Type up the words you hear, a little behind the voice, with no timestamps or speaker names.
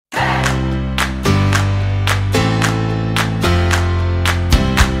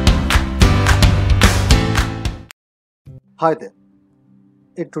Hi there.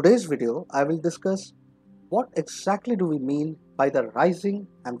 In today's video, I will discuss what exactly do we mean by the rising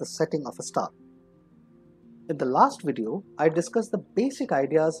and the setting of a star. In the last video, I discussed the basic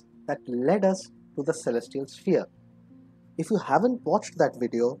ideas that led us to the celestial sphere. If you haven't watched that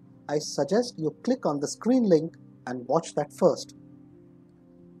video, I suggest you click on the screen link and watch that first.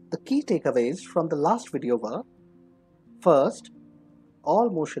 The key takeaways from the last video were: first,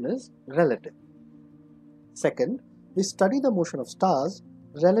 all motion is relative. Second, we study the motion of stars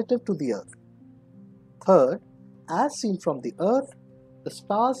relative to the Earth. Third, as seen from the Earth, the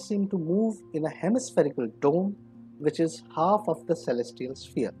stars seem to move in a hemispherical dome, which is half of the celestial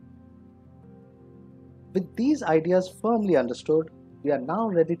sphere. With these ideas firmly understood, we are now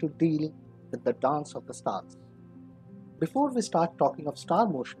ready to deal with the dance of the stars. Before we start talking of star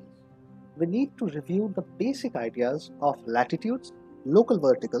motions, we need to review the basic ideas of latitudes, local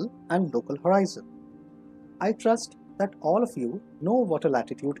vertical, and local horizon. I trust that all of you know what a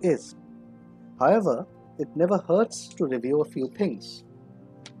latitude is. However, it never hurts to review a few things.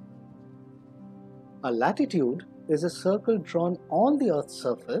 A latitude is a circle drawn on the Earth's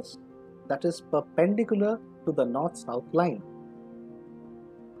surface that is perpendicular to the north-south line.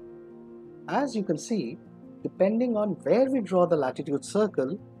 As you can see, depending on where we draw the latitude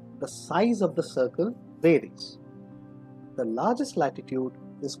circle, the size of the circle varies. The largest latitude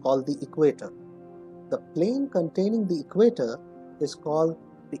is called the equator. The plane containing the equator is called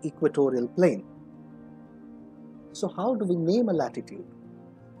the equatorial plane. So how do we name a latitude?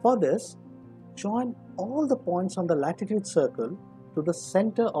 For this, join all the points on the latitude circle to the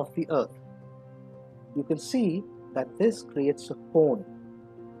center of the Earth. You can see that this creates a cone.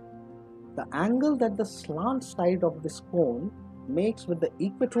 The angle that the slant side of this cone makes with the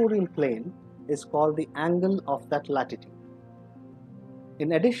equatorial plane is called the angle of that latitude.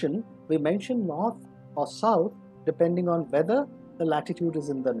 In addition, we mention north or south depending on whether the latitude is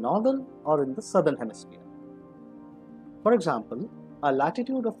in the northern or in the southern hemisphere. For example, a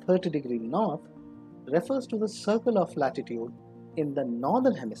latitude of 30 degrees north refers to the circle of latitude in the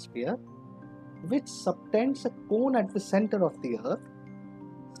northern hemisphere, which subtends a cone at the center of the Earth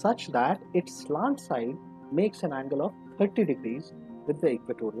such that its slant side makes an angle of 30 degrees with the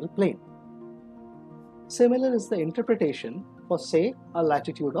equatorial plane. Similar is the interpretation for, say, a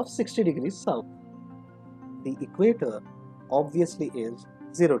latitude of 60 degrees south. The equator obviously is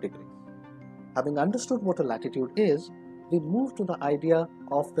 0 degrees. Having understood what a latitude is, we move to the idea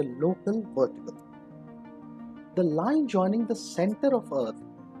of the local vertical. The line joining the center of Earth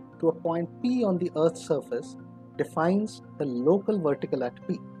to a point P on the Earth's surface defines the local vertical at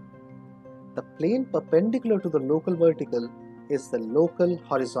P. The plane perpendicular to the local vertical is the local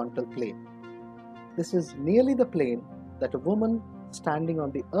horizontal plane. This is nearly the plane that a woman standing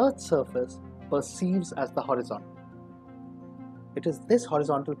on the Earth's surface perceives as the horizontal. It is this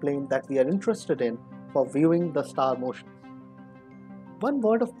horizontal plane that we are interested in for viewing the star motions. One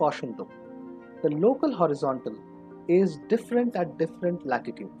word of caution though, the local horizontal is different at different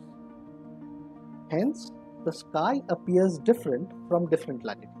latitudes. Hence, the sky appears different from different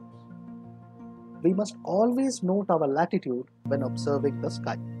latitudes. We must always note our latitude when observing the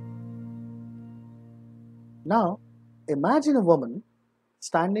sky. Now, imagine a woman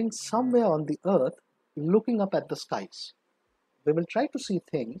standing somewhere on the Earth looking up at the skies. We will try to see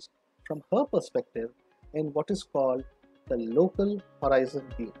things from her perspective in what is called the local horizon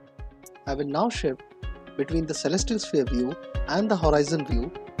view. I will now shift between the celestial sphere view and the horizon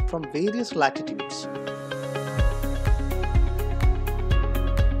view from various latitudes.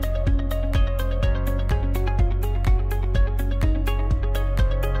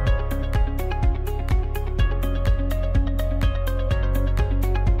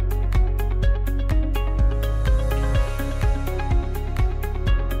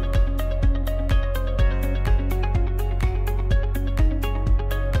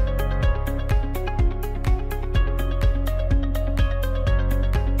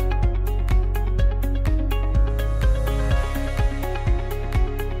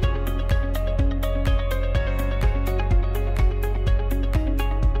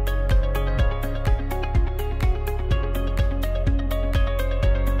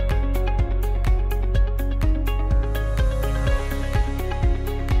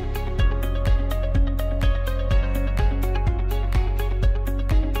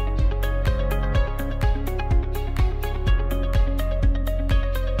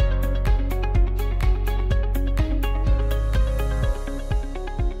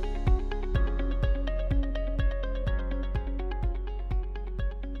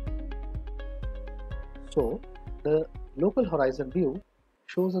 So, the local horizon view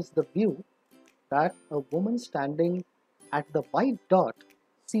shows us the view that a woman standing at the white dot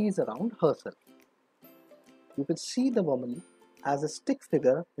sees around herself. You can see the woman as a stick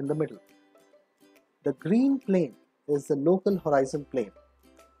figure in the middle. The green plane is the local horizon plane.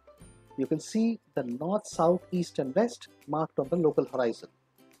 You can see the north, south, east and west marked on the local horizon.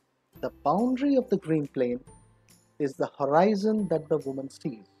 The boundary of the green plane is the horizon that the woman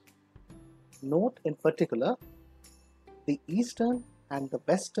sees. Note in particular the eastern and the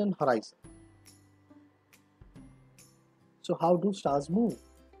western horizon. So how do stars move?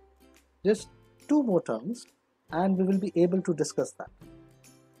 Just two more terms and we will be able to discuss that.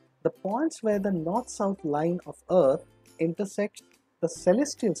 The points where the north-south line of Earth intersects the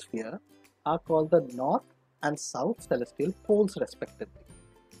celestial sphere are called the north and south celestial poles respectively.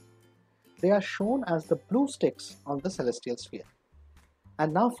 They are shown as the blue sticks on the celestial sphere.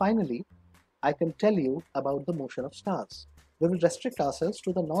 And now finally, I can tell you about the motion of stars. We will restrict ourselves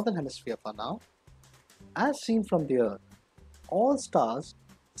to the northern hemisphere for now. As seen from the Earth, all stars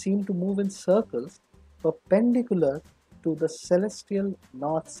seem to move in circles perpendicular to the celestial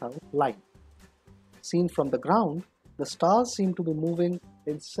north-south line. Seen from the ground, the stars seem to be moving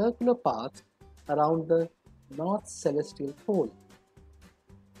in circular paths around the north celestial pole.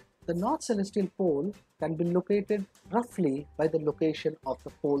 The north celestial pole can be located roughly by the location of the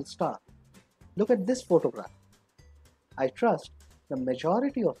pole star. Look at this photograph. I trust the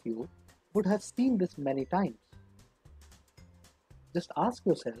majority of you would have seen this many times. Just ask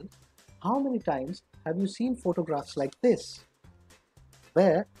yourself, how many times have you seen photographs like this,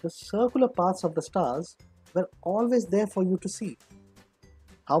 where the circular paths of the stars were always there for you to see?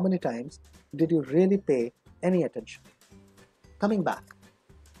 How many times did you really pay any attention? Coming back,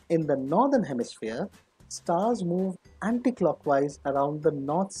 in the northern hemisphere, stars move anti-clockwise around the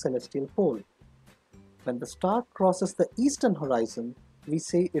north celestial pole. When the star crosses the eastern horizon, we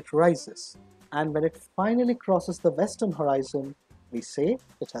say it rises, and when it finally crosses the western horizon, we say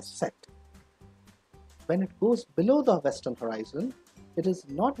it has set. When it goes below the western horizon, it is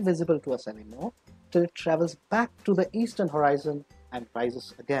not visible to us anymore till it travels back to the eastern horizon and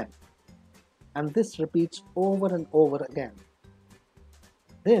rises again. And this repeats over and over again.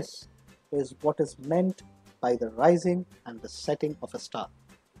 This is what is meant by the rising and the setting of a star.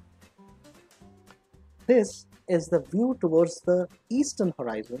 This is the view towards the eastern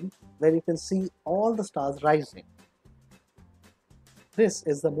horizon where you can see all the stars rising. This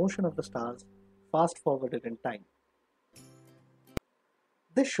is the motion of the stars fast forwarded in time.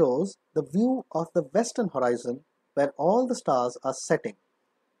 This shows the view of the western horizon where all the stars are setting.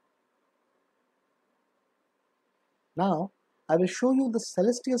 Now I will show you the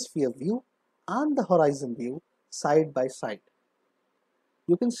celestial sphere view and the horizon view side by side.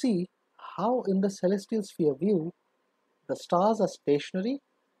 You can see how in the celestial sphere view the stars are stationary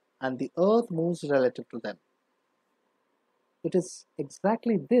and the Earth moves relative to them. It is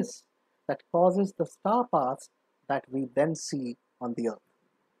exactly this that causes the star paths that we then see on the Earth.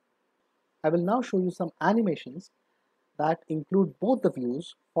 I will now show you some animations that include both the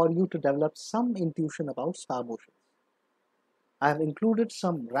views for you to develop some intuition about star motions. I have included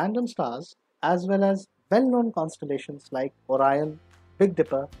some random stars as well as well-known constellations like Orion, Big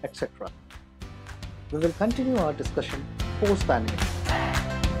Dipper, etc. We will continue our discussion post the animation.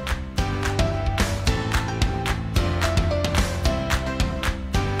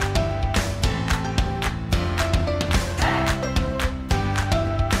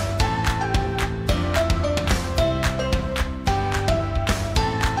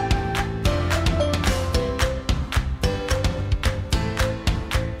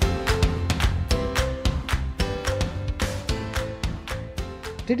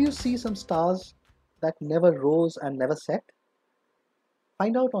 Did you see some stars that never rose and never set?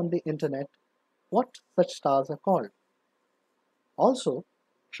 Find out on the internet what such stars are called. Also,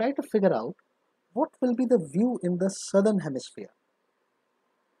 try to figure out what will be the view in the southern hemisphere.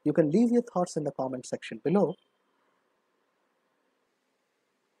 You can leave your thoughts in the comment section below.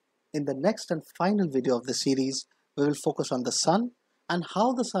 In the next and final video of the series, we will focus on the sun and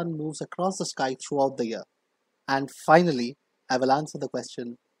how the sun moves across the sky throughout the year. And finally, I will answer the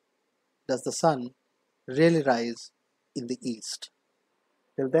question, does the sun really rise in the east?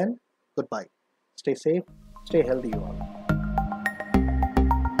 Till then, goodbye. Stay safe, stay healthy you all.